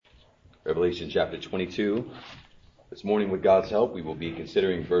Revelation chapter 22. This morning, with God's help, we will be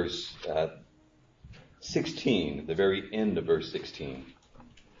considering verse 16, the very end of verse 16.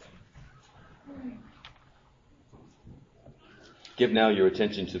 Give now your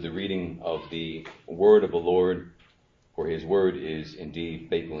attention to the reading of the word of the Lord, for his word is indeed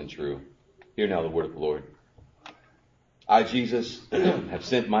faithful and true. Hear now the word of the Lord. I, Jesus, have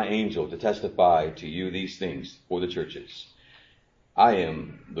sent my angel to testify to you these things for the churches. I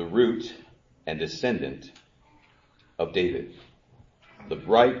am the root and descendant of David, the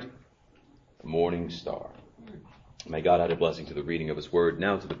bright morning star. May God add a blessing to the reading of his word,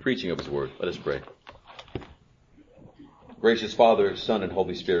 now to the preaching of his word. Let us pray. Gracious Father, Son, and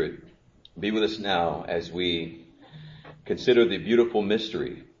Holy Spirit, be with us now as we consider the beautiful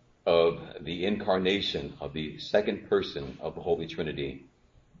mystery of the incarnation of the second person of the Holy Trinity,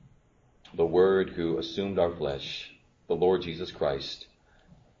 the Word who assumed our flesh, the Lord Jesus Christ.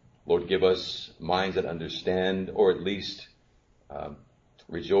 Lord, give us minds that understand, or at least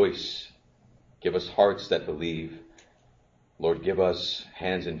rejoice. Give us hearts that believe. Lord, give us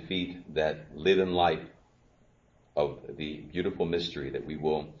hands and feet that live in light of the beautiful mystery that we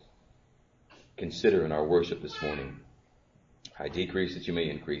will consider in our worship this morning. I decrease that you may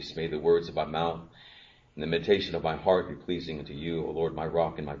increase. May the words of my mouth and the meditation of my heart be pleasing unto you, O Lord, my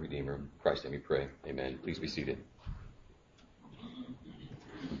rock and my redeemer. In Christ, let me pray. Amen. Please be seated.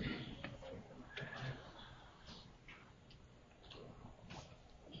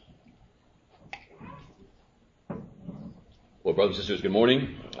 Well, brothers and sisters, good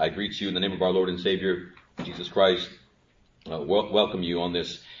morning. I greet you in the name of our Lord and Savior, Jesus Christ. Welcome you on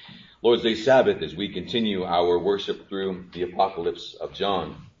this Lord's Day Sabbath as we continue our worship through the Apocalypse of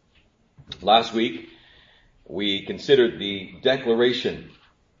John. Last week, we considered the declaration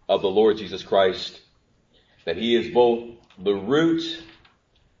of the Lord Jesus Christ that he is both the root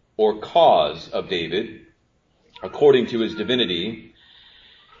or cause of David, according to his divinity,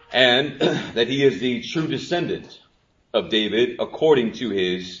 and that he is the true descendant of David according to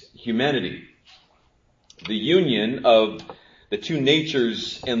his humanity. The union of the two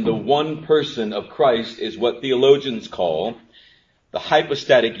natures in the one person of Christ is what theologians call the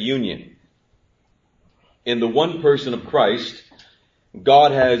hypostatic union. In the one person of Christ,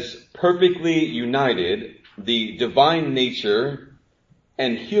 God has perfectly united the divine nature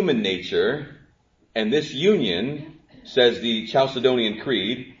and human nature, and this union, says the Chalcedonian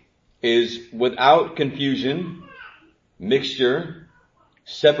Creed, is without confusion, mixture,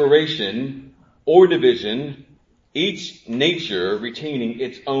 separation, or division, each nature retaining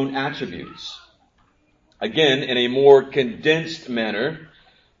its own attributes. Again, in a more condensed manner,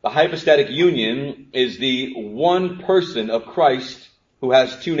 the hypostatic union is the one person of Christ who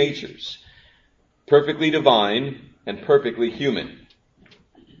has two natures, perfectly divine and perfectly human.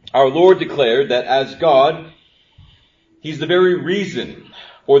 Our Lord declared that as God, he's the very reason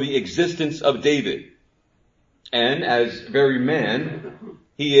for the existence of David. And as very man,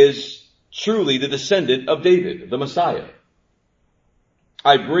 he is truly the descendant of David, the Messiah.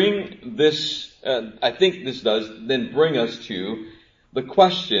 I think this does then bring us to the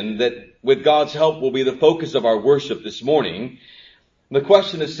question that, with God's help, will be the focus of our worship this morning. The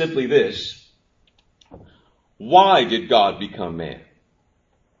question is simply this: why did God become man?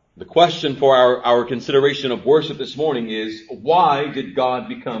 The question for our consideration of worship this morning is, why did God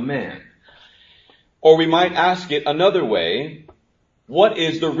become man? Or we might ask it another way: what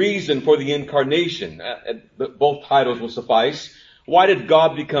is the reason for the incarnation? Both titles will suffice. Why did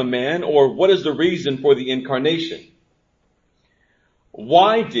God become man? Or what is the reason for the incarnation?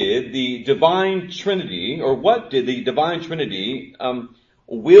 Why did the divine Trinity, or what did the divine Trinity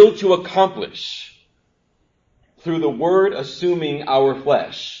will to accomplish through the Word assuming our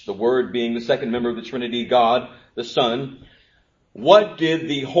flesh? The Word being the second member of the Trinity, God, the Son. What did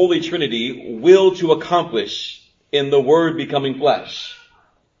the Holy Trinity will to accomplish in the Word becoming flesh?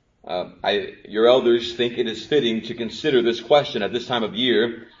 Your elders think it is fitting to consider this question at this time of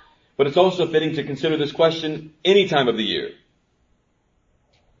year, but it's also fitting to consider this question any time of the year.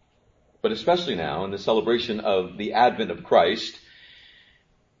 But especially now in the celebration of the advent of Christ,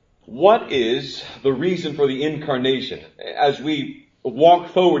 what is the reason for the incarnation? As we walk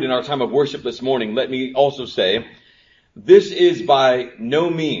forward in our time of worship this morning, let me also say, this is by no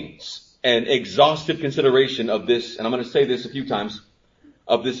means an exhaustive consideration of this, and I'm going to say this a few times,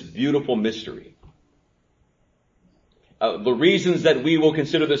 of this beautiful mystery. The reasons that we will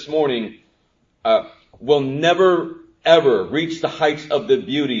consider this morning will never, ever reach the heights of the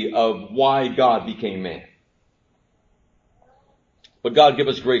beauty of why God became man. But God give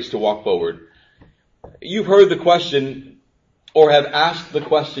us grace to walk forward. You've heard the question, or have asked the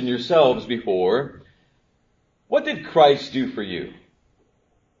question yourselves before, what did Christ do for you?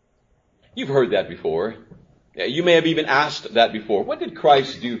 You've heard that before. You may have even asked that before. What did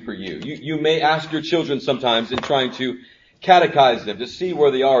Christ do for you? You may ask your children sometimes in trying to catechize them to see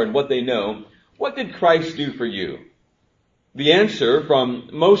where they are and what they know. What did Christ do for you? The answer from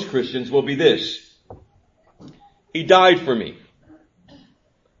most Christians will be this: He died for me.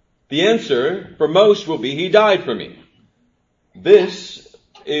 The answer for most will be, He died for me. This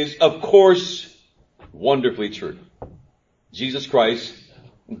is, of course, wonderfully true. Jesus Christ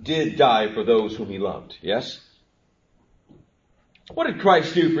did die for those whom He loved. Yes? What did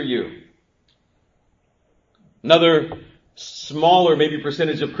Christ do for you? Another smaller maybe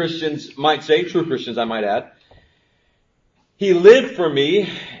percentage of Christians might say, true Christians I might add, He lived for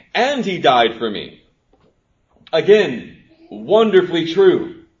me and He died for me. Again, wonderfully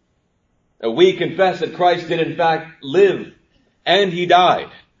true. We confess that Christ did in fact live and He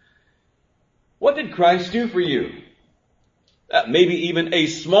died. What did Christ do for you? Maybe even a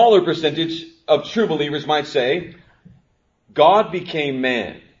smaller percentage of true believers might say, God became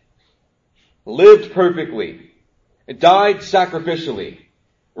man, lived perfectly, died sacrificially,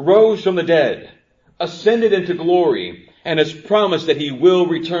 rose from the dead, ascended into glory, and has promised that He will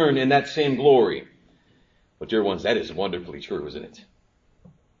return in that same glory. But dear ones, that is wonderfully true, isn't it?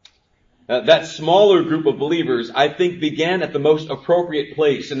 That smaller group of believers, I think, began at the most appropriate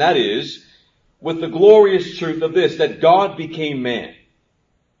place, and that is with the glorious truth of this, that God became man.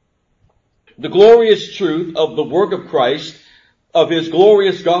 The glorious truth of the work of Christ, of His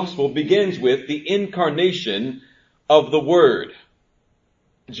glorious gospel, begins with the incarnation of the Word.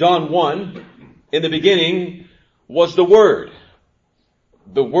 John 1, in the beginning was the Word.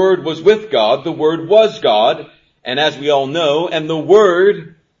 The Word was with God, the Word was God, and as we all know, and the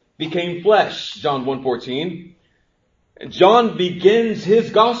Word became flesh, John 1:14. John begins his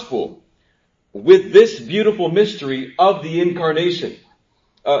gospel with this beautiful mystery of the incarnation.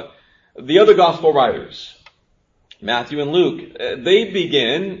 The other gospel writers, Matthew and Luke, they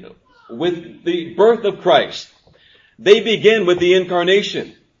begin with the birth of Christ. They begin with the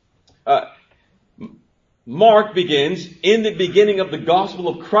incarnation. Mark begins in the beginning of the gospel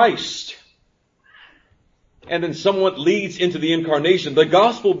of Christ, and then somewhat leads into the incarnation. The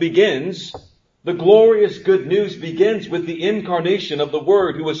gospel begins, the glorious good news begins with the incarnation of the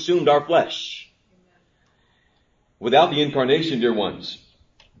Word who assumed our flesh. Without the incarnation, dear ones,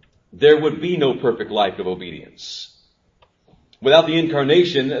 there would be no perfect life of obedience. Without the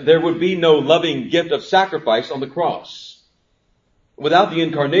incarnation, there would be no loving gift of sacrifice on the cross. Without the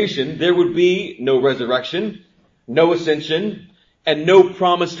incarnation, there would be no resurrection, no ascension, and no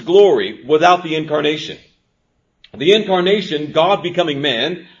promised glory without the incarnation. The incarnation, God becoming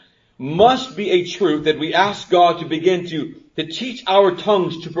man, must be a truth that we ask God to begin to teach our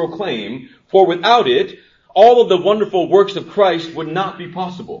tongues to proclaim, for without it, all of the wonderful works of Christ would not be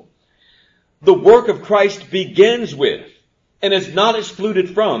possible. The work of Christ begins with, and is not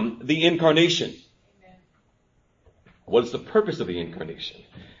excluded from, the incarnation. What is the purpose of the incarnation?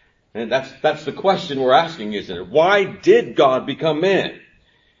 And that's the question we're asking, isn't it? Why did God become man?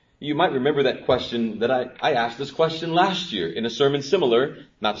 You might remember that question that I asked this question last year in a sermon similar,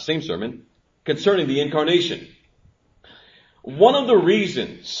 not the same sermon, concerning the incarnation. One of the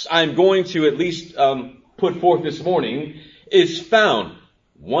reasons I'm going to at least put forth this morning is found.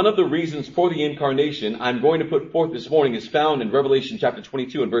 One of the reasons for the incarnation I'm going to put forth this morning is found in Revelation chapter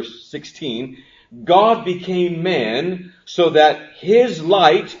 22 and verse 16. God became man so that His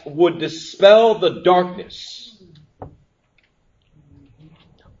light would dispel the darkness.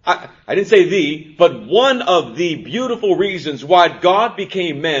 I didn't say but one of the beautiful reasons why God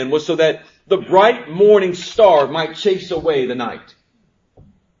became man was so that the bright morning star might chase away the night.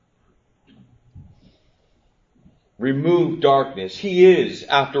 Remove darkness. He is,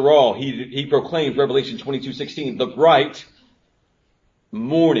 after all, he proclaimed, Revelation 22:16, the bright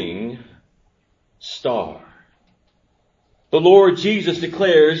morning star. The Lord Jesus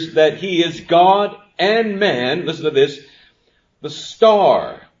declares that He is God and man, listen to this, the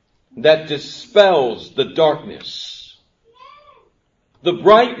star that dispels the darkness. The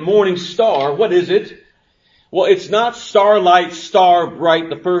bright morning star, what is it? Well, it's not starlight, star bright,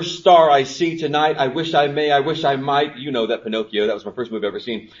 the first star I see tonight. I wish I may, I wish I might. You know that Pinocchio. That was my first movie I've ever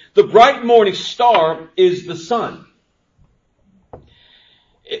seen. The bright morning star is the sun.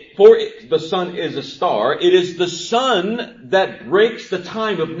 For the sun is a star. It is the sun that breaks the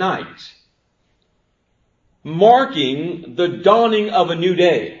time of night, marking the dawning of a new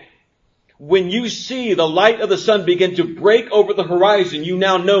day. When you see the light of the sun begin to break over the horizon, you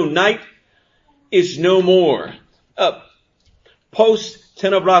now know night is no more. Post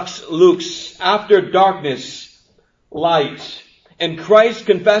tenebrax lux, after darkness, light. And Christ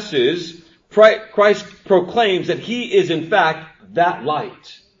confesses, Christ proclaims that he is in fact that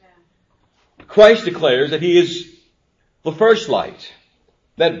light. Christ declares that he is the first light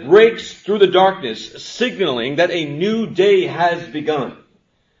that breaks through the darkness, signaling that a new day has begun.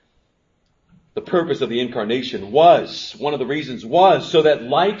 The purpose of the incarnation was, one of the reasons was, so that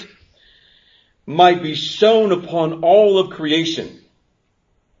light might be shone upon all of creation.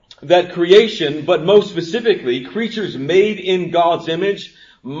 That creation, but most specifically, creatures made in God's image,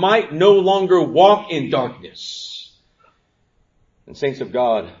 might no longer walk in darkness. And saints of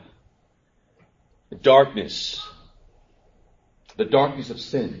God, the darkness of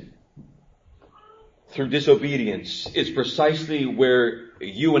sin through disobedience is precisely where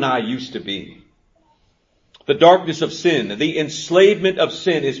you and I used to be. The darkness of sin, the enslavement of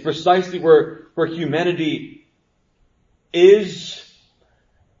sin is precisely where humanity is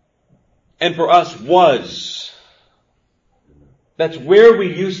and for us was. That's where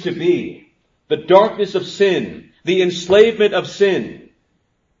we used to be. The darkness of sin, the enslavement of sin.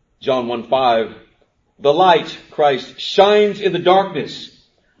 John 1:5, the light, Christ, shines in the darkness,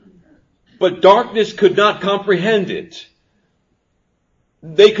 but darkness could not comprehend it.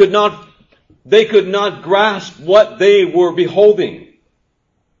 They could not grasp what they were beholding.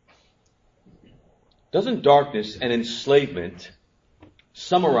 Doesn't darkness and enslavement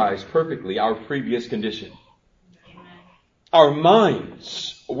summarize perfectly our previous condition? Our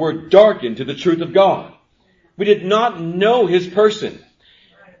minds were darkened to the truth of God. We did not know his person.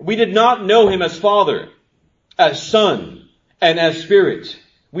 We did not know him as Father, as Son, and as Spirit.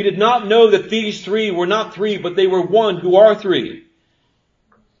 We did not know that these three were not three, but they were one who are three.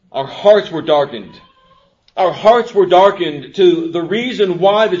 Our hearts were darkened. Our hearts were darkened to the reason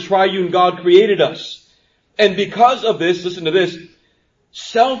why the triune God created us. And because of this, listen to this,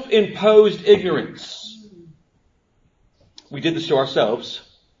 self-imposed ignorance. We did this to ourselves.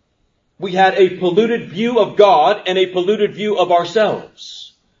 We had a polluted view of God and a polluted view of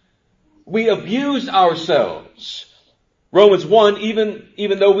ourselves. We abused ourselves. Romans 1,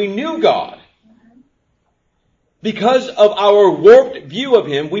 even though we knew God. Because of our warped view of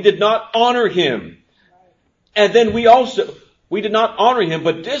him, we did not honor him. And then we did not honor him,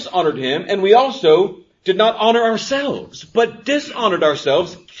 but dishonored him. And we also did not honor ourselves, but dishonored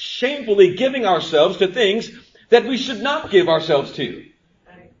ourselves, shamefully giving ourselves to things that we should not give ourselves to.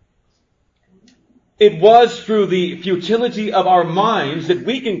 It was through the futility of our minds that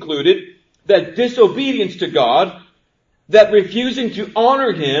we concluded that disobedience to God, that refusing to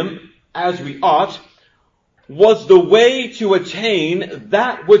honor him as we ought, was the way to attain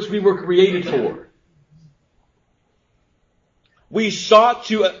that which we were created for. We sought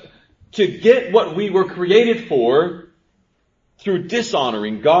to get what we were created for through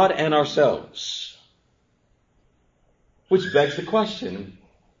dishonoring God and ourselves. Which begs the question,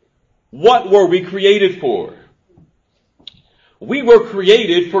 what were we created for? We were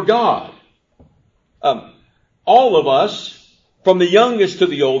created for God. All of us, from the youngest to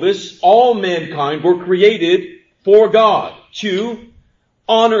the oldest, all mankind were created for God, to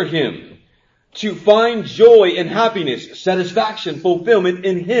honor him, to find joy and happiness, satisfaction, fulfillment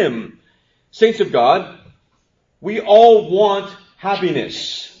in him. Saints of God, we all want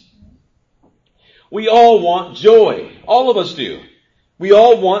happiness. We all want joy. All of us do. We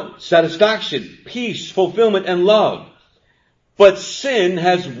all want satisfaction, peace, fulfillment, and love. But sin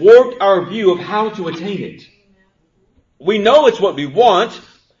has warped our view of how to attain it. We know it's what we want.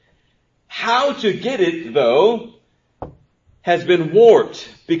 How to get it, though, has been warped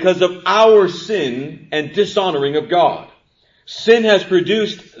because of our sin and dishonoring of God. Sin has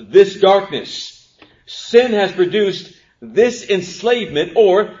produced this darkness. Sin has produced this enslavement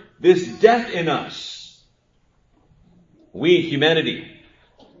or this death in us. We, humanity,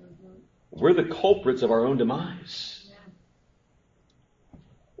 we're the culprits of our own demise.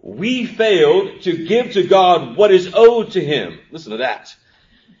 We failed to give to God what is owed to him. Listen to that.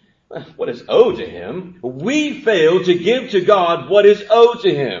 What is owed to him? We failed to give to God what is owed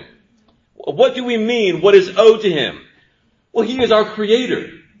to him. What do we mean, what is owed to him? Well, he is our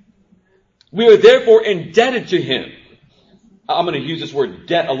creator. We are therefore indebted to him. I'm going to use this word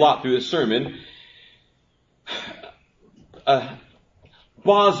debt a lot through this sermon.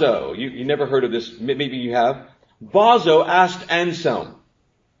 Bazo, you never heard of this, maybe you have. Bazo asked Anselm,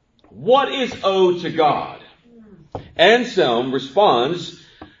 what is owed to God? Anselm responds,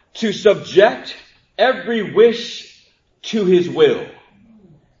 to subject every wish to his will.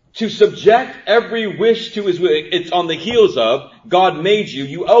 To subject every wish to his will. It's on the heels of, God made you,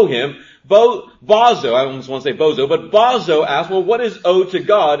 you owe him. Bazo, I almost want to say Bozo, but Bazo asks, well, what is owed to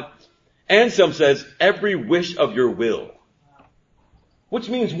God? Anselm says, every wish of your will. Which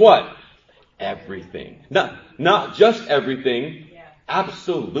means what? Everything. Not just everything,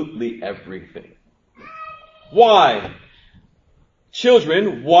 absolutely everything. Why?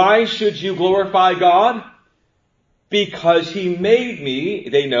 Children, why should you glorify God? Because He made me,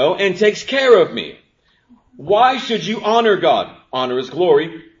 they know, and takes care of me. Why should you honor God? Honor His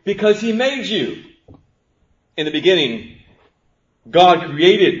glory, because He made you. In the beginning, God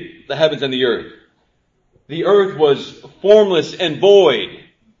created the heavens and the earth. The earth was formless and void,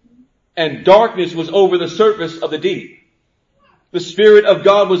 and darkness was over the surface of the deep. The Spirit of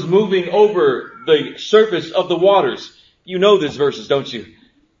God was moving over the surface of the waters. You know these verses, don't you?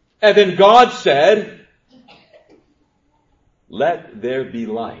 And then God said, let there be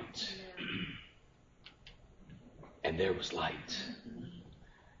light. And there was light.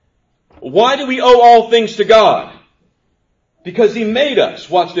 Why do we owe all things to God? Because He made us.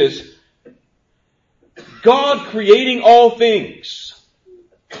 Watch this. God creating all things,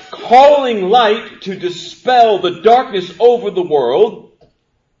 calling light to dispel the darkness over the world,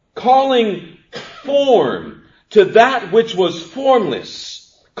 calling form to that which was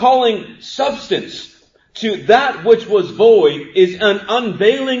formless, calling substance to that which was void, is an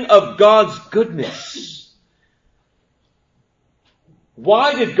unveiling of God's goodness.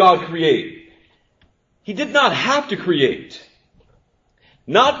 Why did God create? He did not have to create.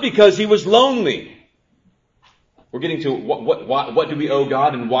 Not because He was lonely. We're getting to what do we owe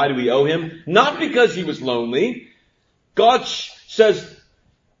God and why do we owe Him? Not because He was lonely. God says,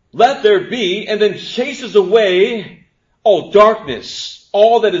 let there be, and then chases away all darkness,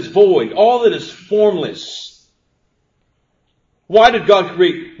 all that is void, all that is formless. Why did God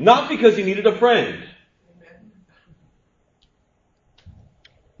create? Not because He needed a friend.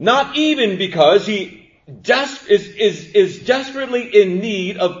 Not even because He is desperately in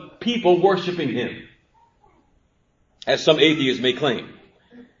need of people worshiping Him, as some atheists may claim.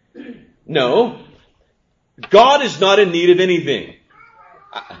 No, God is not in need of anything.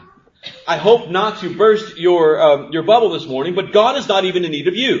 I hope not to burst your bubble this morning, but God is not even in need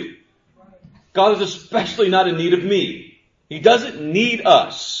of you. God is especially not in need of me. He doesn't need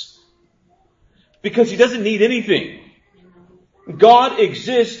us because He doesn't need anything. God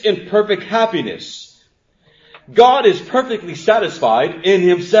exists in perfect happiness. God is perfectly satisfied in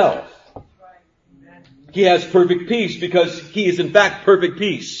Himself. He has perfect peace because He is in fact perfect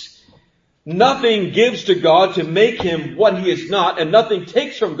peace. Nothing gives to God to make Him what He is not, and nothing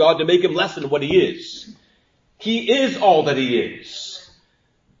takes from God to make Him less than what He is. He is all that He is.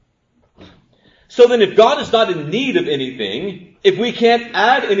 So then if God is not in need of anything, if we can't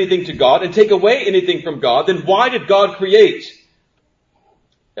add anything to God and take away anything from God, then why did God create?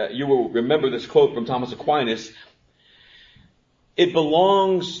 You will remember this quote from Thomas Aquinas. It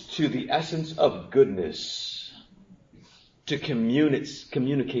belongs to the essence of goodness to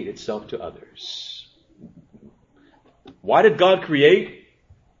communicate itself to others. Why did God create?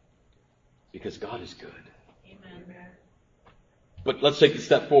 Because God is good. Amen. But let's take a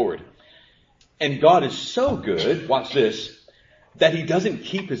step forward. And God is so good, watch this, that He doesn't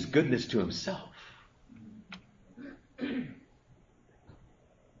keep His goodness to Himself.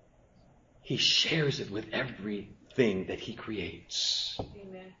 He shares it with everything that He creates.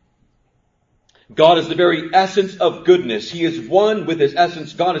 Amen. God is the very essence of goodness. He is one with His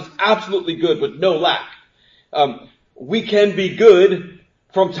essence. God is absolutely good with no lack. We can be good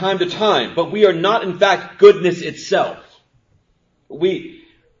from time to time, but we are not in fact goodness itself. We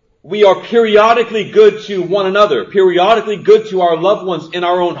are periodically good to one another, periodically good to our loved ones in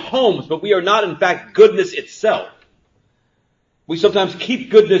our own homes, but we are not in fact goodness itself. We sometimes keep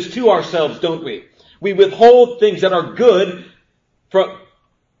goodness to ourselves, don't we? We withhold things that are good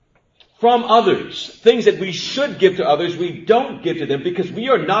from others. Things that we should give to others, we don't give to them because we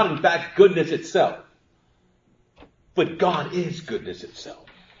are not in fact goodness itself. But God is goodness itself.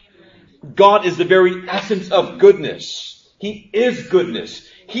 God is the very essence of goodness. He is goodness.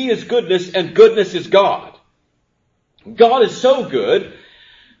 He is goodness and goodness is God. God is so good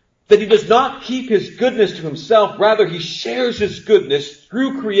that He does not keep His goodness to Himself. Rather, He shares His goodness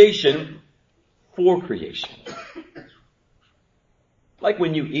through creation for creation. Like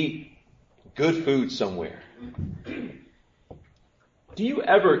when you eat good food somewhere. Do you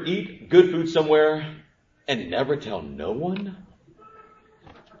ever eat good food somewhere and never tell no one?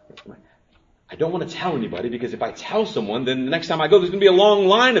 I don't want to tell anybody because if I tell someone, then the next time I go, there's going to be a long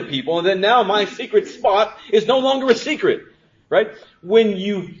line of people, and then now my secret spot is no longer a secret, right? When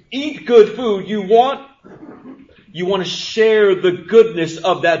you eat good food, you want You want to share the goodness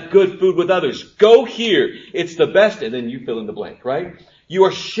of that good food with others. Go here. It's the best. And then you fill in the blank, right? You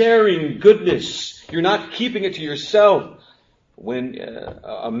are sharing goodness. You're not keeping it to yourself. When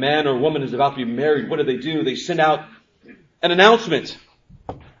a man or woman is about to be married, what do? They send out an announcement.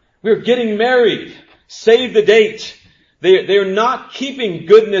 We're getting married. Save the date. They're not keeping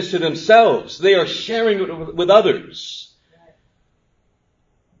goodness to themselves. They are sharing it with others.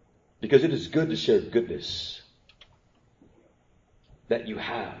 Because it is good to share goodness that you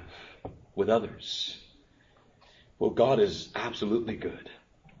have with others. Well, God is absolutely good.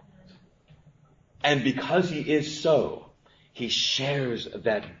 And because He is so, He shares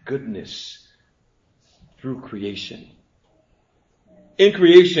that goodness through creation. In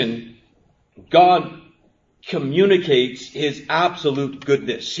creation, God communicates His absolute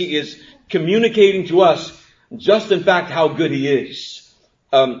goodness. He is communicating to us just in fact how good He is.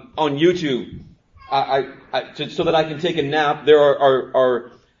 On YouTube, so that I can take a nap, there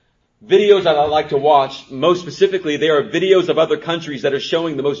are videos that I like to watch. Most specifically, they are videos of other countries that are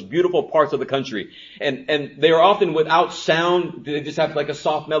showing the most beautiful parts of the country. And they are often without sound. They just have like a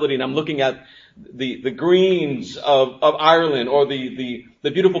soft melody. And I'm looking at the greens of Ireland, or the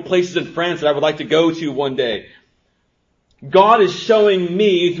beautiful places in France that I would like to go to one day. God is showing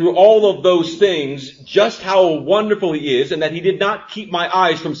me through all of those things just how wonderful He is, and that He did not keep my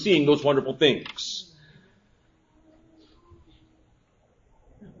eyes from seeing those wonderful things.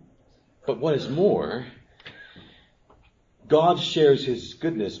 But what is more, God shares His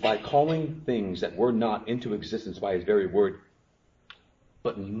goodness by calling things that were not into existence by His very word,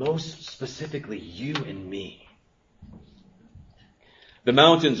 but most specifically you and me. The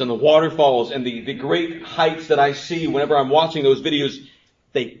mountains and the waterfalls and the great heights that I see whenever I'm watching those videos,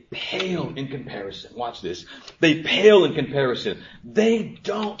 they pale in comparison. Watch this. They pale in comparison. They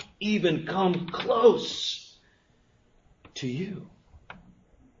don't even come close to you.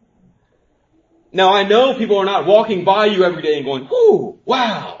 Now, I know people are not walking by you every day and going, "Ooh,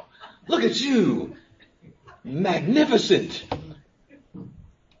 wow, look at you. Magnificent."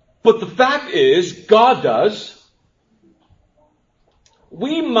 But the fact is, God does.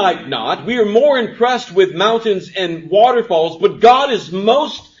 We might not. We are more impressed with mountains and waterfalls, but God is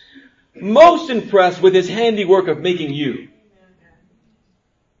most impressed with His handiwork of making you.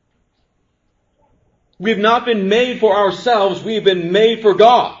 We have not been made for ourselves. We have been made for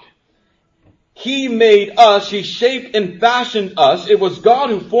God. He made us. He shaped and fashioned us. It was God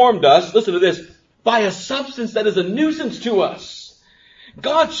who formed us. Listen to this. By a substance that is a nuisance to us.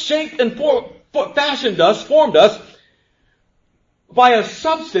 God shaped and fashioned us, formed us, by a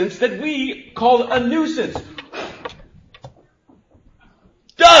substance that we call a nuisance.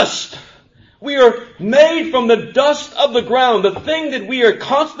 Dust. We are made from the dust of the ground. The thing that we are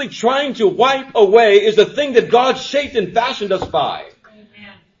constantly trying to wipe away is the thing that God shaped and fashioned us by.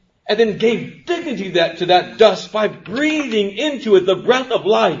 Amen. And then gave dignity to that dust by breathing into it the breath of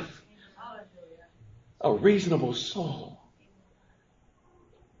life. A reasonable soul.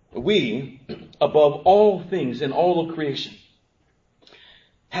 We, above all things in all of creation,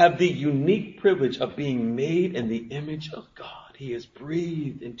 have the unique privilege of being made in the image of God. He has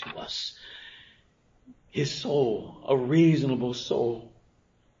breathed into us His soul, a reasonable soul.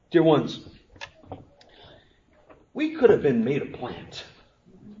 Dear ones, we could have been made a plant.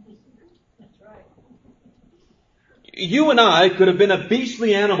 That's right. You and I could have been a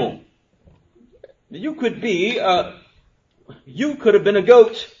beastly animal. You could have been a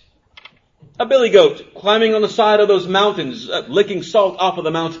goat. A billy goat climbing on the side of those mountains, licking salt off of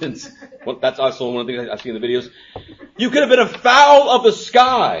the mountains. Well, that's also one of the things I see in the videos. You could have been a fowl of the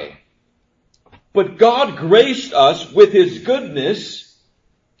sky. But God graced us with His goodness,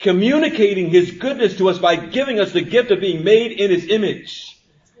 communicating His goodness to us by giving us the gift of being made in His image.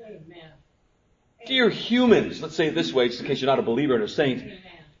 Amen. Dear humans, let's say it this way, just in case you're not a believer and a saint. Amen.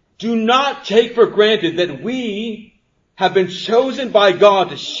 Do not take for granted that we have been chosen by God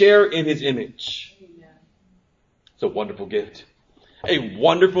to share in His image. Amen. It's a wonderful gift. A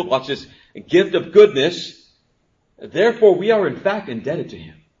wonderful, watch this, a gift of goodness. Therefore, we are in fact indebted to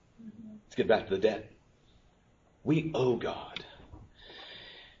Him. Let's get back to the debt. We owe God.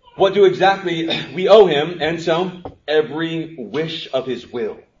 What do exactly we owe Him? And so, every wish of His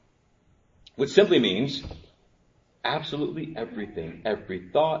will. Which simply means absolutely everything, every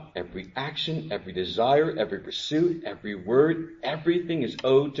thought, every action, every desire, every pursuit, every word, everything is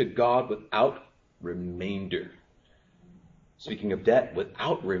owed to God without remainder. Speaking of debt,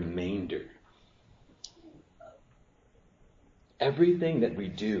 without remainder. Everything that we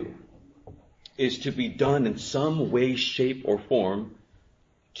do is to be done in some way, shape, or form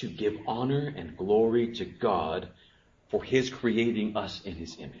to give honor and glory to God for his creating us in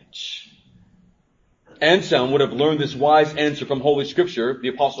his image. Anselm would have learned this wise answer from Holy Scripture, the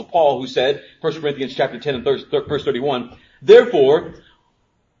Apostle Paul, who said, 1 Corinthians chapter 10 and verse 31, therefore,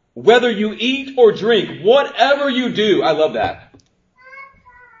 whether you eat or drink, whatever you do, I love that.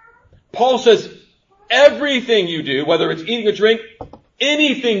 Paul says, everything you do, whether it's eating or drink,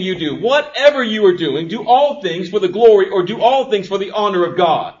 anything you do, whatever you are doing, do all things for the glory or do all things for the honor of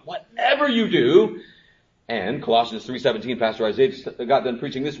God. Whatever you do, and Colossians 3:17, Pastor Isaiah got done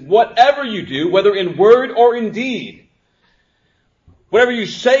preaching this, whatever you do, whether in word or in deed, whatever you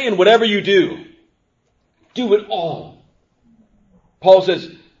say and whatever you do it all. Paul says,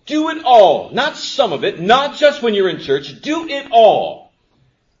 do it all, not some of it, not just when you're in church, do it all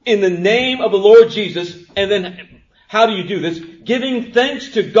in the name of the Lord Jesus. And then how do you do this? Giving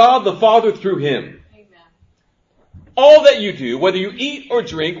thanks to God the Father through him. All that you do, whether you eat or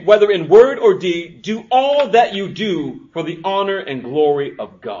drink, whether in word or deed, do all that you do for the honor and glory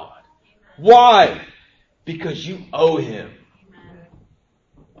of God. Why? Because you owe him.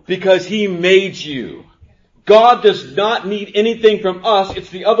 Because he made you. God does not need anything from us. It's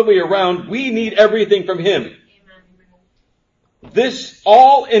the other way around. We need everything from him. This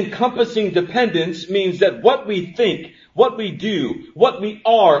all-encompassing dependence means that what we think, what we do, what we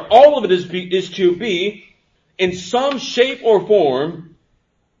are, all of it is to be in some shape or form,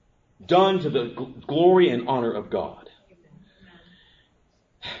 done to the glory and honor of God.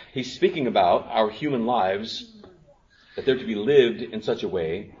 He's speaking about our human lives, that they're to be lived in such a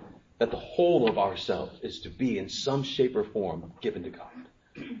way that the whole of ourselves is to be in some shape or form given to God.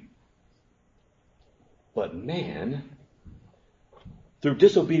 But man, through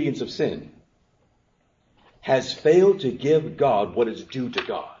disobedience of sin, has failed to give God what is due to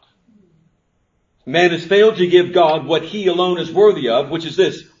God. Man has failed to give God what he alone is worthy of, which is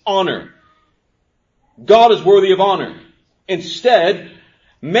this, honor. God is worthy of honor. Instead,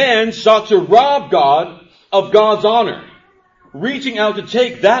 man sought to rob God of God's honor, reaching out to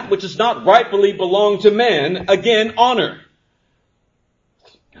take that which does not rightfully belong to man, again, honor.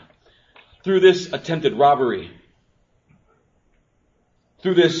 Through this attempted robbery,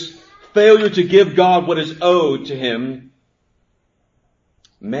 through this failure to give God what is owed to him,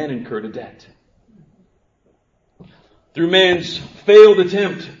 man incurred a debt. Through man's failed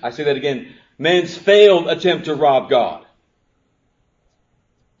attempt, I say that again, man's failed attempt to rob God,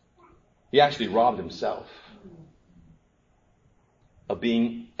 he actually robbed himself of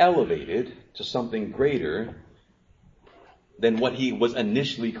being elevated to something greater than what he was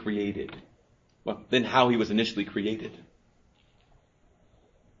initially created, than how he was initially created.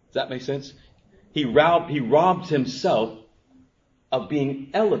 Does that make sense? He robbed himself of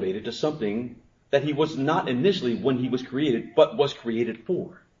being elevated to something that he was not initially when he was created, but was created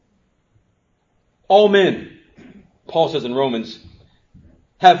for. All men, Paul says in Romans,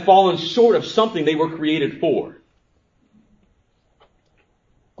 have fallen short of something they were created for.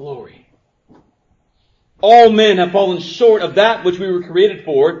 Glory. All men have fallen short of that which we were created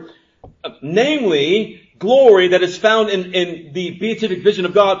for, namely, glory that is found in the beatific vision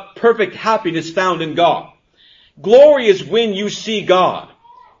of God, perfect happiness found in God. Glory is when you see God.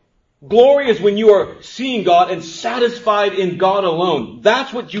 Glory is when you are seeing God and satisfied in God alone.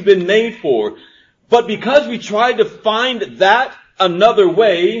 That's what you've been made for. But because we tried to find that another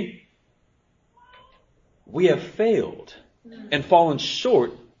way, we have failed and fallen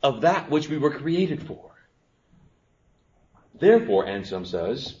short of that which we were created for. Therefore, Anselm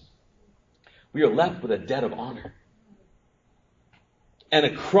says, we are left with a debt of honor. And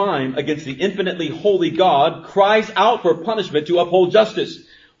a crime against the infinitely holy God cries out for punishment to uphold justice.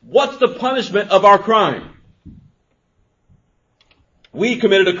 What's the punishment of our crime? We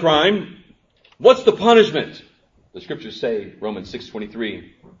committed a crime. What's the punishment? The scriptures say, Romans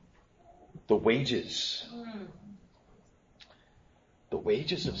 6:23, the wages. The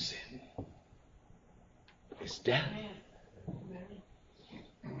wages of sin is death.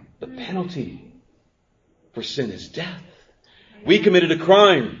 The penalty for sin is death. We committed a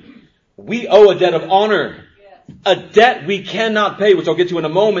crime. We owe a debt of honor. A debt we cannot pay, which I'll get to in a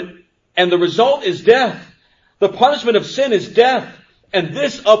moment. And the result is death. The punishment of sin is death. And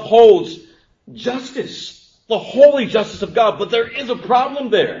this upholds justice, the holy justice of God. But there is a problem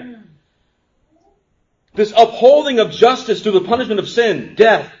there. This upholding of justice through the punishment of sin,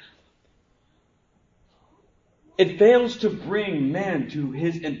 death, it fails to bring man to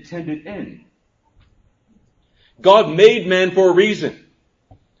his intended end. God made man for a reason,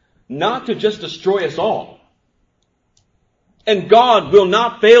 not to just destroy us all. And God will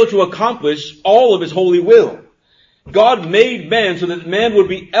not fail to accomplish all of his holy will. God made man so that man would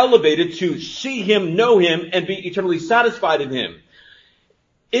be elevated to see him, know him, and be eternally satisfied in him.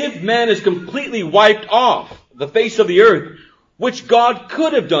 If man is completely wiped off the face of the earth, which God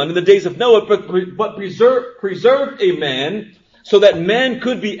could have done in the days of Noah, but preserved a man so that man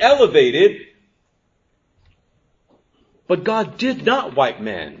could be elevated, but God did not wipe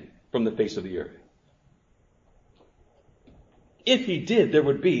man from the face of the earth. If he did, there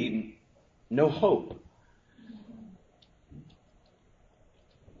would be no hope.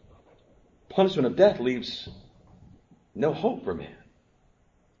 Punishment of death leaves no hope for man.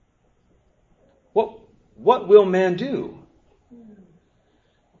 What will man do?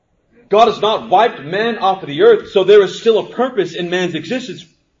 God has not wiped man off of the earth, so there is still a purpose in man's existence.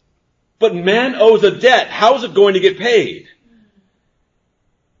 But man owes a debt. How is it going to get paid?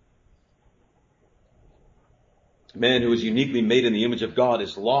 Man who is uniquely made in the image of God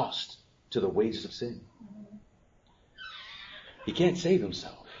is lost to the wages of sin. He can't save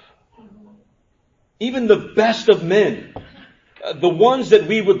himself. Even the best of men, the ones that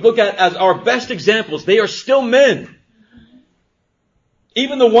we would look at as our best examples, they are still men.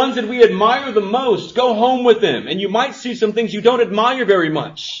 Even the ones that we admire the most, go home with them, and you might see some things you don't admire very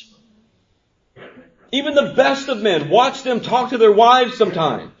much. Even the best of men, watch them talk to their wives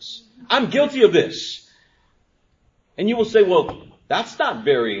sometimes. I'm guilty of this. And you will say, well, that's not a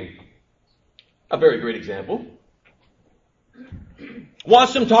very great example.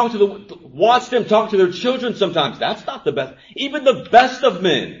 Watch them talk to their children sometimes. That's not the best. Even the best of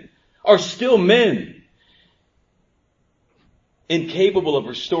men are still men, incapable of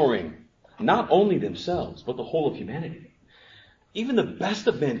restoring not only themselves, but the whole of humanity. Even the best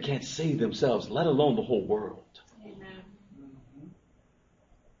of men can't save themselves, let alone the whole world. Amen.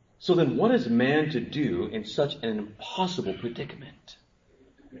 So then what is man to do in such an impossible predicament?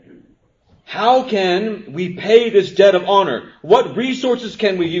 How can we pay this debt of honor? What resources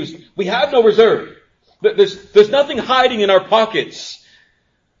can we use? We have no reserve. There's nothing hiding in our pockets.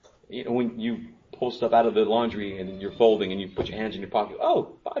 You know, when you pull stuff out of the laundry and you're folding and you put your hands in your pocket,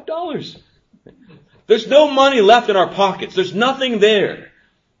 oh, $5. There's no money left in our pockets. There's nothing there.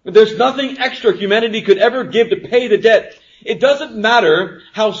 There's nothing extra humanity could ever give to pay the debt. It doesn't matter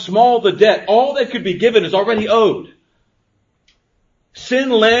how small the debt. All that could be given is already owed. Sin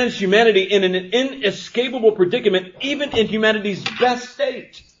lands humanity in an inescapable predicament, even in humanity's best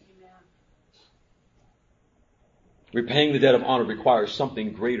state. Repaying the debt of honor requires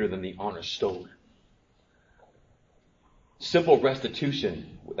something greater than the honor stolen. Simple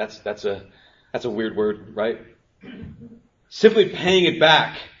restitution, that's a weird word, right? Simply paying it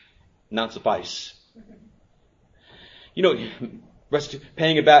back, not suffice. You know,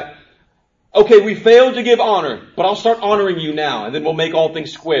 paying it back. Okay, we failed to give honor, but I'll start honoring you now, and then we'll make all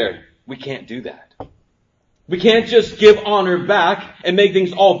things square. We can't do that. We can't just give honor back and make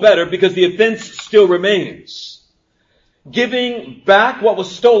things all better because the offense still remains. Giving back what was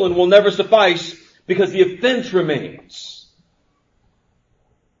stolen will never suffice because the offense remains.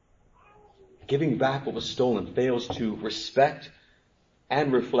 Giving back what was stolen fails to respect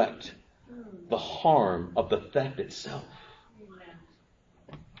and reflect the harm of the theft itself.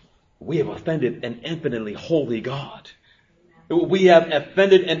 We have offended an infinitely holy God. We have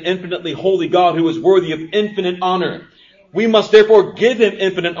offended an infinitely holy God who is worthy of infinite honor. We must therefore give him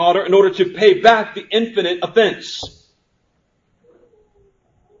infinite honor in order to pay back the infinite offense.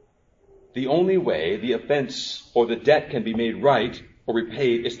 The only way the offense or the debt can be made right or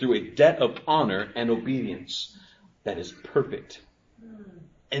repaid is through a debt of honor and obedience that is perfect,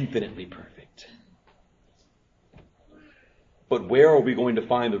 infinitely perfect. But where are we going to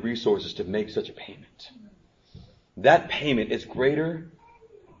find the resources to make such a payment? That payment is greater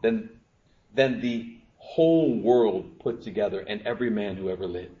than the whole world put together and every man who ever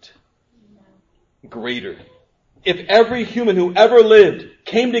lived. Greater. If every human who ever lived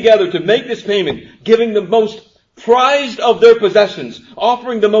came together to make this payment, giving the most prized of their possessions,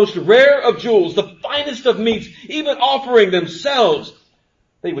 offering the most rare of jewels, the finest of meats, even offering themselves,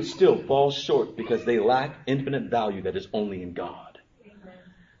 they would still fall short because they lack infinite value that is only in God. Amen.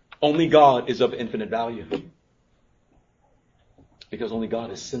 Only God is of infinite value. Because only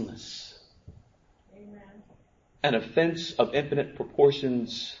God is sinless. Amen. An offense of infinite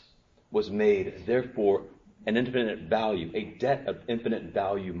proportions was made. Therefore, an infinite value, a debt of infinite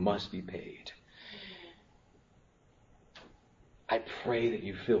value must be paid. I pray that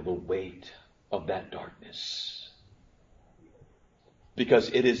you feel the weight of that darkness. Because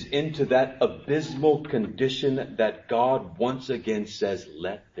it is into that abysmal condition that God once again says,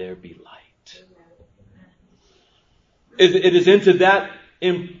 let there be light. It is into that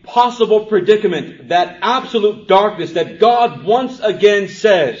impossible predicament, that absolute darkness, that God once again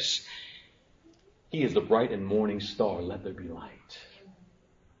says, He is the bright and morning star, let there be light.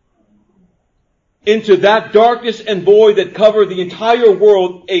 Into that darkness and void that covered the entire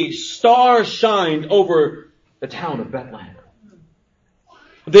world, a star shined over the town of Bethlehem.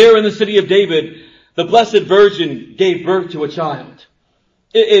 There in the city of David, the Blessed Virgin gave birth to a child.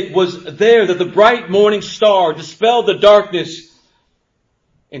 It was there that the bright morning star dispelled the darkness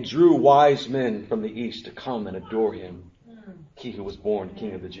and drew wise men from the east to come and adore Him, He who was born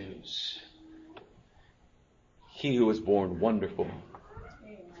King of the Jews. He who was born Wonderful,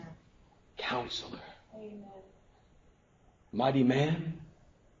 Counselor, Mighty Man,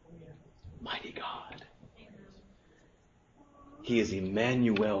 Mighty God. He is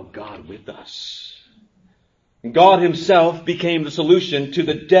Emmanuel, God with us. God Himself became the solution to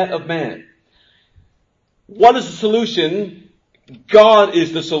the debt of man. What is the solution? God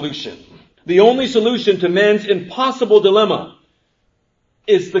is the solution. The only solution to man's impossible dilemma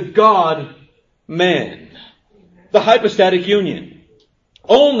is the God-man, the hypostatic union.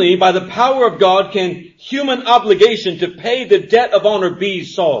 Only by the power of God can human obligation to pay the debt of honor be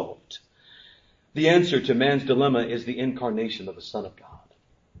solved. The answer to man's dilemma is the incarnation of the Son of God.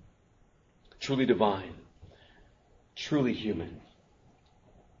 Truly divine, truly human,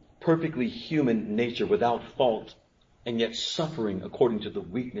 perfectly human nature without fault, and yet suffering according to the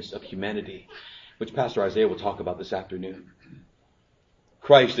weakness of humanity, which Pastor Isaiah will talk about this afternoon.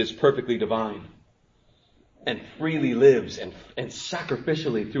 Christ is perfectly divine and freely lives and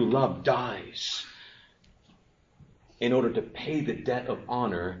sacrificially through love dies in order to pay the debt of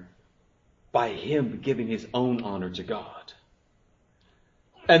honor by Him giving His own honor to God.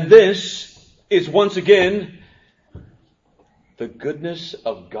 And this is once again the goodness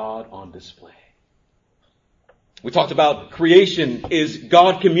of God on display. We talked about creation is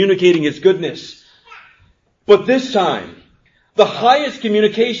God communicating His goodness. But this time, the highest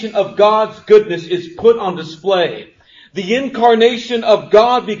communication of God's goodness is put on display. The incarnation of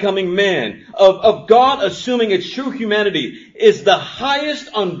God becoming man, of God assuming its true humanity, is the highest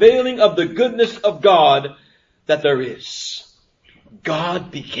unveiling of the goodness of God that there is.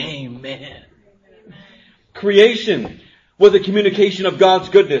 God became man. Creation was a communication of God's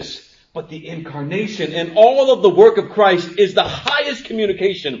goodness. But the incarnation and all of the work of Christ is the highest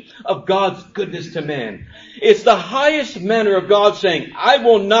communication of God's goodness to man. It's the highest manner of God saying, I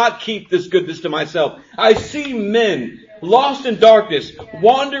will not keep this goodness to myself. I see men lost in darkness,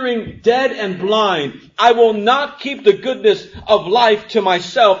 wandering dead and blind. I will not keep the goodness of life to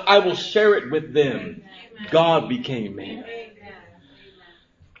myself. I will share it with them. God became man.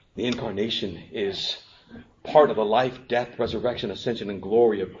 The incarnation is part of the life, death, resurrection, ascension, and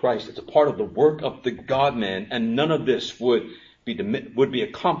glory of Christ. It's a part of the work of the God-man, and none of this would be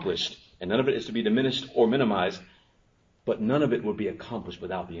accomplished, and none of it is to be diminished or minimized, but none of it would be accomplished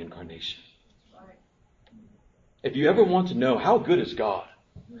without the incarnation. If you ever want to know how good is God,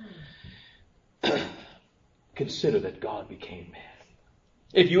 consider that God became man.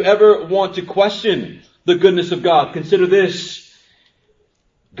 If you ever want to question the goodness of God, consider this: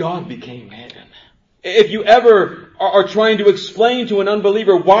 God became man. If you ever are trying to explain to an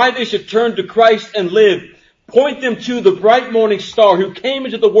unbeliever why they should turn to Christ and live, point them to the bright morning star who came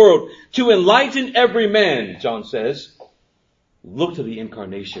into the world to enlighten every man, John says. Look to the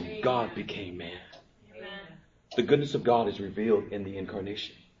incarnation. God became man. The goodness of God is revealed in the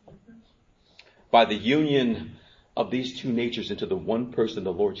incarnation. By the union of these two natures into the one person,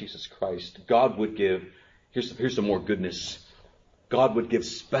 the Lord Jesus Christ, God would give, here's some more goodness, God would give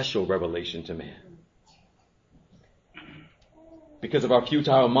special revelation to man. Because of our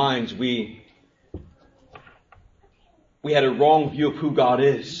futile minds, we had a wrong view of who God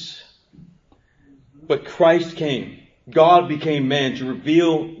is. But Christ came. God became man to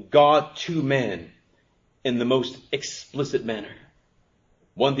reveal God to man in the most explicit manner.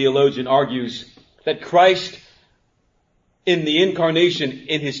 One theologian argues that Christ, in the incarnation,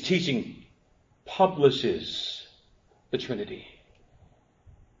 in His teaching, publishes the Trinity.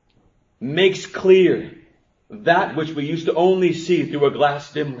 Makes clear that which we used to only see through a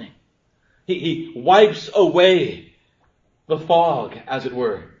glass dimly. He wipes away the fog, as it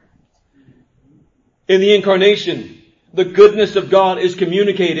were. In the incarnation, the goodness of God is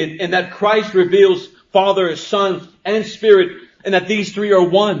communicated in that Christ reveals Father, Son, and Spirit, and that these three are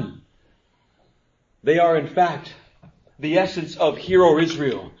one. They are, in fact, the essence of Hear, O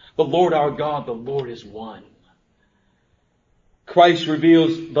Israel, the Lord our God, the Lord is one. Christ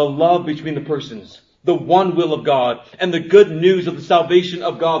reveals the love between the persons, the one will of God, and the good news of the salvation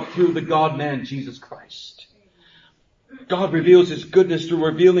of God through the God-man, Jesus Christ. God reveals His goodness through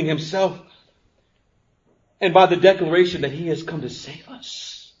revealing Himself and by the declaration that He has come to save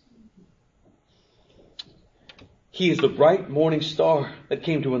us. He is the bright morning star that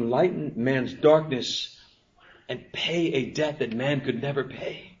came to enlighten man's darkness and pay a debt that man could never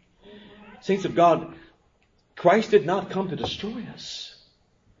pay. Saints of God, Christ did not come to destroy us.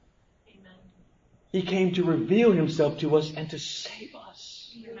 He came to reveal Himself to us and to save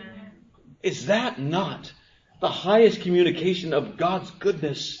us. Amen. Is that not the highest communication of God's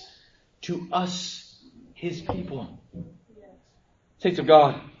goodness to us, His people? Saints of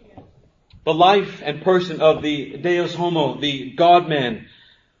God, the life and person of the Deus Homo, the God-man,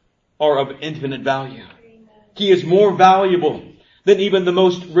 are of infinite value. He is more valuable than even the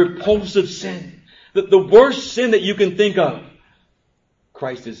most repulsive sin. The worst sin that you can think of.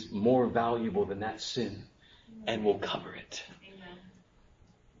 Christ is more valuable than that sin and will cover it.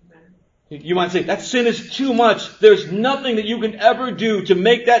 You might say, that sin is too much. There's nothing that you can ever do to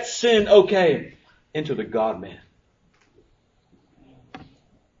make that sin okay. Enter the God-man,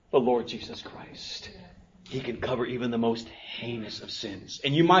 the Lord Jesus Christ. He can cover even the most heinous of sins.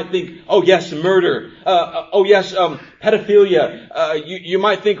 And you might think, oh yes, murder. Pedophilia. You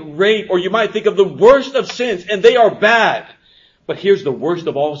might think rape, or you might think of the worst of sins, and they are bad. But here's the worst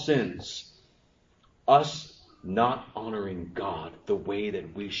of all sins. Us not honoring God the way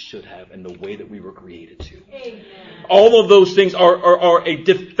that we should have and the way that we were created to. Amen. All of those things are a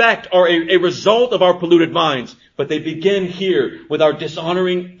defect, are a result of our polluted minds. But they begin here with our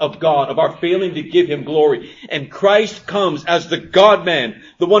dishonoring of God, of our failing to give Him glory. And Christ comes as the God-man,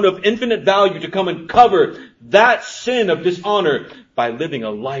 the one of infinite value, to come and cover that sin of dishonor by living a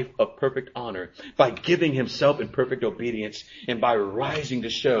life of perfect honor, by giving Himself in perfect obedience, and by rising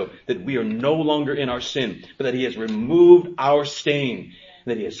to show that we are no longer in our sin, but that He has removed our stain,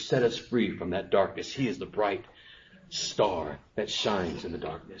 and that He has set us free from that darkness. He is the bright star that shines in the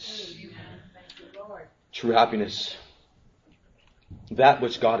darkness. True happiness, that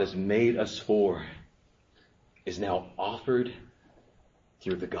which God has made us for, is now offered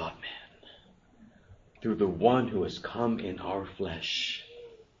through the God-man, through the one who has come in our flesh.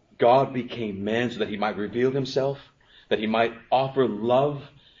 God became man so that He might reveal Himself, that He might offer love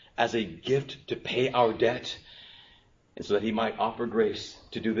as a gift to pay our debt, and so that He might offer grace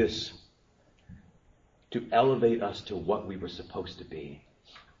to do this, to elevate us to what we were supposed to be,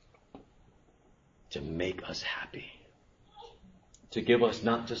 to make us happy, to give us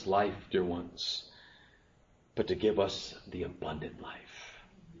not just life, dear ones, but to give us the abundant life.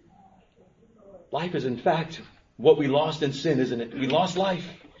 Life is in fact what we lost in sin, isn't it? We lost life.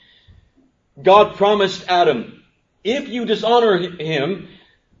 God promised Adam, if you dishonor him,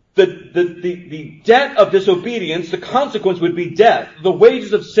 the debt of disobedience, the consequence would be death. The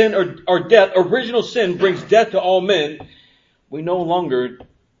wages of sin are death. Original sin brings death to all men. We no longer,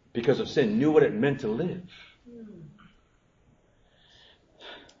 because of sin, knew what it meant to live.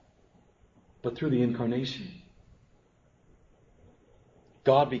 But through the incarnation,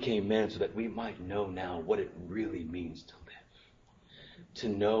 God became man so that we might know now what it really means to live. To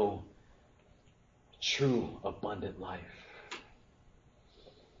know true abundant life.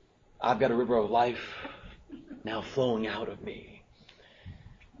 I've got a river of life now flowing out of me.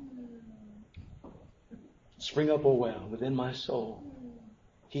 Spring up, O well, within my soul.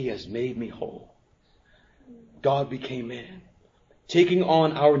 He has made me whole. God became man, taking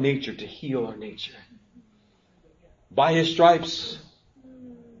on our nature to heal our nature. By His stripes,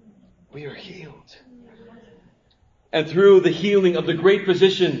 we are healed. And through the healing of the great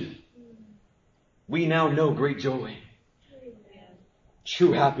physician, we now know great joy,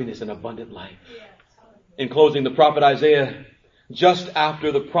 true happiness, and abundant life. In closing, the prophet Isaiah, just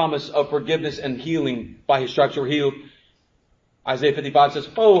after the promise of forgiveness and healing, by His stripes we're healed, Isaiah 55 says,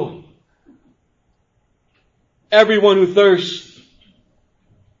 oh, everyone who thirsts,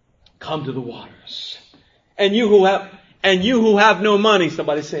 come to the waters. And you who have no money,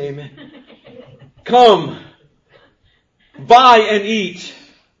 somebody say amen. Come, buy and eat.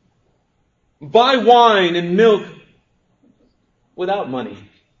 Buy wine and milk without money,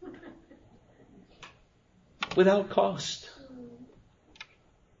 without cost.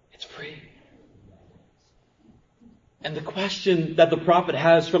 It's free. And the question that the prophet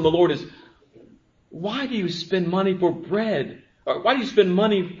has from the Lord is, why do you spend money for bread? Or why do you spend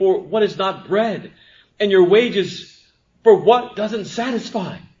money for what is not bread? And your wages for what doesn't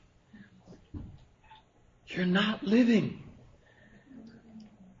satisfy? You're not living.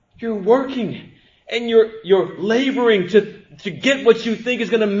 You're working and you're laboring to get what you think is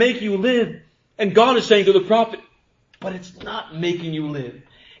going to make you live. And God is saying to the prophet, but it's not making you live.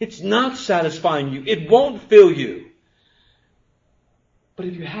 It's not satisfying you. It won't fill you. But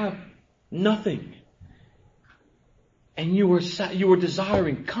if you have nothing and you were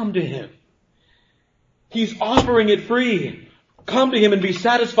desiring, come to Him. He's offering it free. Come to Him and be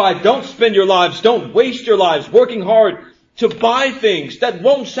satisfied. Don't spend your lives, don't waste your lives working hard to buy things that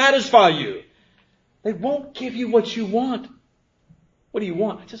won't satisfy you. They won't give you what you want. What do you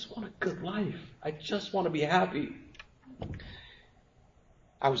want? I just want a good life. I just want to be happy.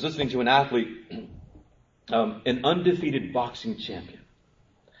 I was listening to an athlete, an undefeated boxing champion,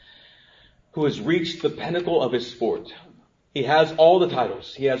 who has reached the pinnacle of his sport. He has all the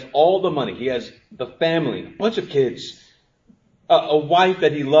titles. He has all the money. He has the family, a bunch of kids, a wife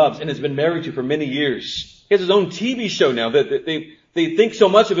that he loves and has been married to for many years. He has his own TV show now. That they think so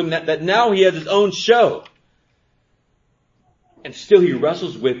much of him that now he has his own show. And still he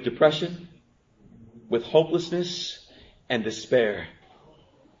wrestles with depression, with hopelessness and despair.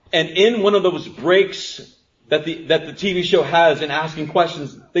 And in one of those breaks that the TV show has in asking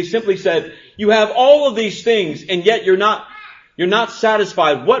questions, they simply said, you have all of these things and yet you're not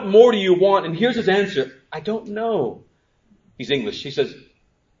satisfied. What more do you want? And here's his answer. I don't know. He's English. He says,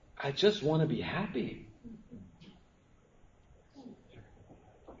 I just want to be happy.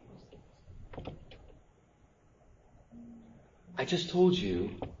 I just told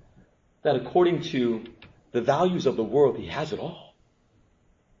you that according to the values of the world, he has it all.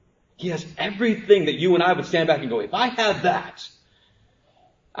 He has everything that you and I would stand back and go, if I had that,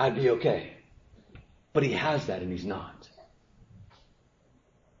 I'd be okay. But he has that and he's not.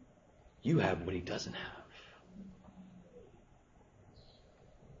 You have what he doesn't have.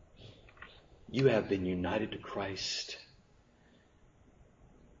 You have been united to Christ.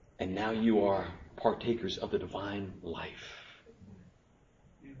 And now you are partakers of the divine life.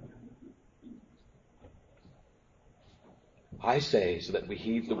 I say, so that we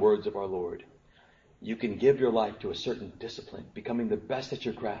heed the words of our Lord, you can give your life to a certain discipline, becoming the best at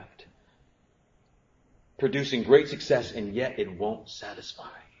your craft, producing great success, and yet it won't satisfy.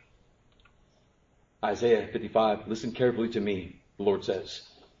 Isaiah 55, listen carefully to me, the Lord says.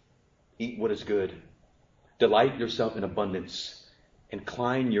 Eat what is good. Delight yourself in abundance.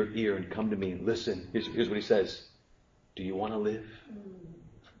 Incline your ear and come to me. Listen, here's what he says. Do you want to live?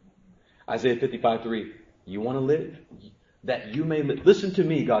 Isaiah 55:3. You want to live? That you may live. Listen to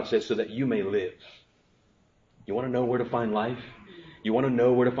me, God says, so that you may live. You want to know where to find life? You want to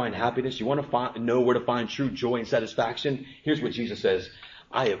know where to find happiness? You want to know where to find true joy and satisfaction? Here's what Jesus says.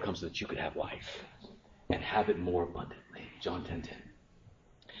 I have come so that you could have life and have it more abundantly. John 10:10.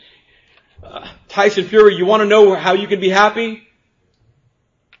 Tyson Fury, you want to know how you can be happy?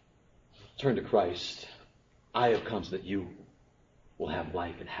 Turn to Christ. I have come so that you will have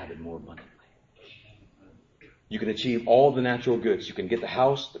life and have it more abundantly. You can achieve all the natural goods. You can get the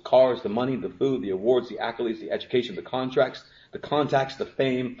house, the cars, the money, the food, the awards, the accolades, the education, the contracts, the contacts, the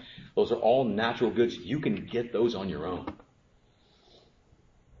fame. Those are all natural goods. You can get those on your own.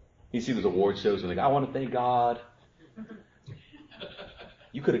 You see those award shows and I want to thank God.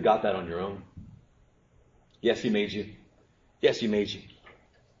 You could have got that on your own. Yes, He made you. Yes, He made you.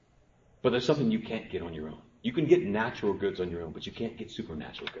 But there's something you can't get on your own. You can get natural goods on your own, but you can't get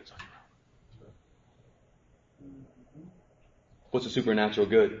supernatural goods on your own. What's a supernatural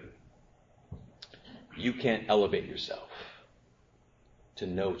good? You can't elevate yourself to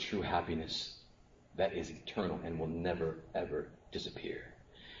know true happiness that is eternal and will never, ever disappear.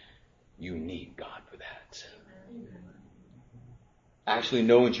 You need God for that. Actually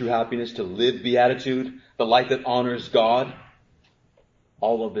knowing true happiness, to live beatitude, the life that honors God,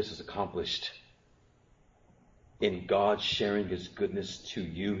 all of this is accomplished in God sharing His goodness to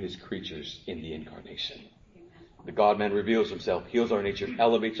you, His creatures, in the incarnation. The God-man reveals Himself, heals our nature,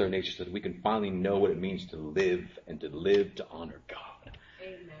 elevates our nature so that we can finally know what it means to live and to live to honor God.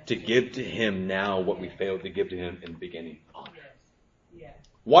 Amen. To give to Him now what we failed to give to Him in the beginning, honor. Yes.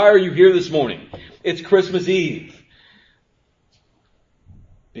 Why are you here this morning? It's Christmas Eve.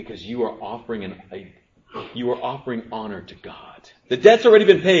 Because you are offering honor to God. The debt's already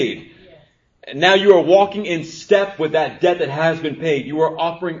been paid. And now you are walking in step with that debt that has been paid. You are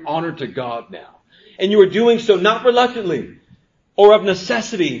offering honor to God now. And you are doing so not reluctantly or of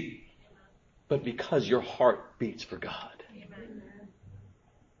necessity, but because your heart beats for God. Amen.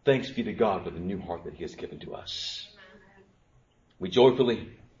 Thanks be to God for the new heart that He has given to us. We joyfully,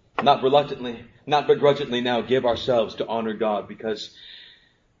 not reluctantly, not begrudgingly now give ourselves to honor God because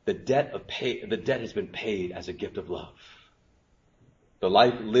the debt has been paid as a gift of love. The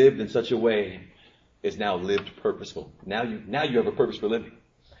life lived in such a way is now lived purposeful. Now you have a purpose for living.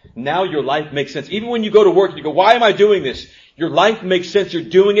 Now your life makes sense. Even when you go to work, you go, why am I doing this? Your life makes sense. You're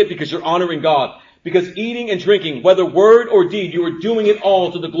doing it because you're honoring God. Because eating and drinking, whether word or deed, you are doing it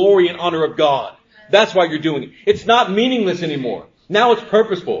all to the glory and honor of God. That's why you're doing it. It's not meaningless anymore. Now it's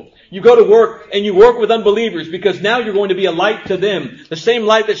purposeful. You go to work and you work with unbelievers because now you're going to be a light to them. The same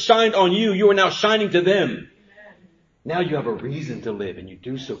light that shined on you, you are now shining to them. Now you have a reason to live, and you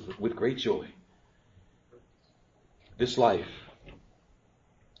do so with great joy. This life,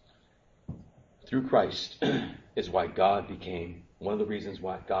 through Christ, is why God became, one of the reasons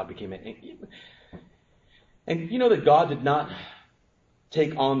why God became an. And you know that God did not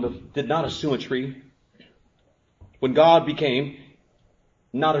assume a tree. When God became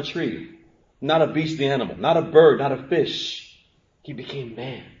not a tree, not a beastly animal, not a bird, not a fish, He became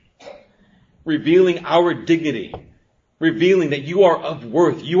man. Revealing our dignity. Revealing that you are of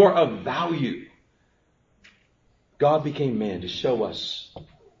worth, you are of value. God became man to show us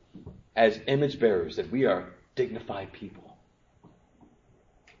as image bearers that we are dignified people.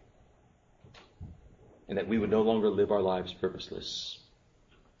 And that we would no longer live our lives purposeless,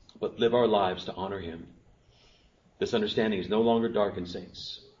 but live our lives to honor Him. This understanding is no longer darkened,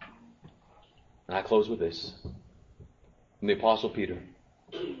 saints. And I close with this. From the Apostle Peter.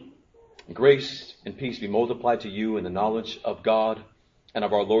 Grace and peace be multiplied to you in the knowledge of God and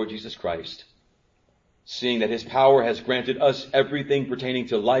of our Lord Jesus Christ, seeing that His power has granted us everything pertaining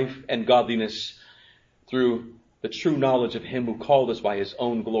to life and godliness through the true knowledge of Him who called us by His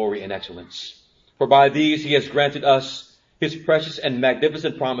own glory and excellence. For by these He has granted us His precious and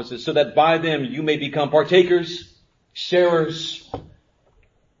magnificent promises, so that by them you may become partakers, sharers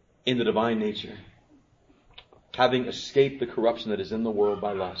in the divine nature, having escaped the corruption that is in the world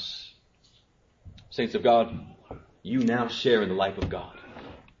by lust. Saints of God, you now share in the life of God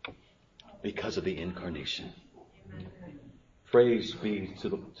because of the incarnation. Praise be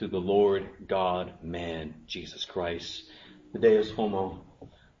to the Lord God, man, Jesus Christ, the Deus Homo,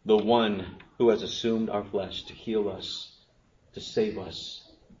 the one who has assumed our flesh to heal us, to save us,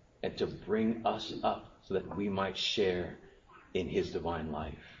 and to bring us up so that we might share in His divine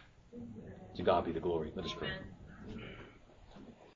life. To God be the glory. Let us pray.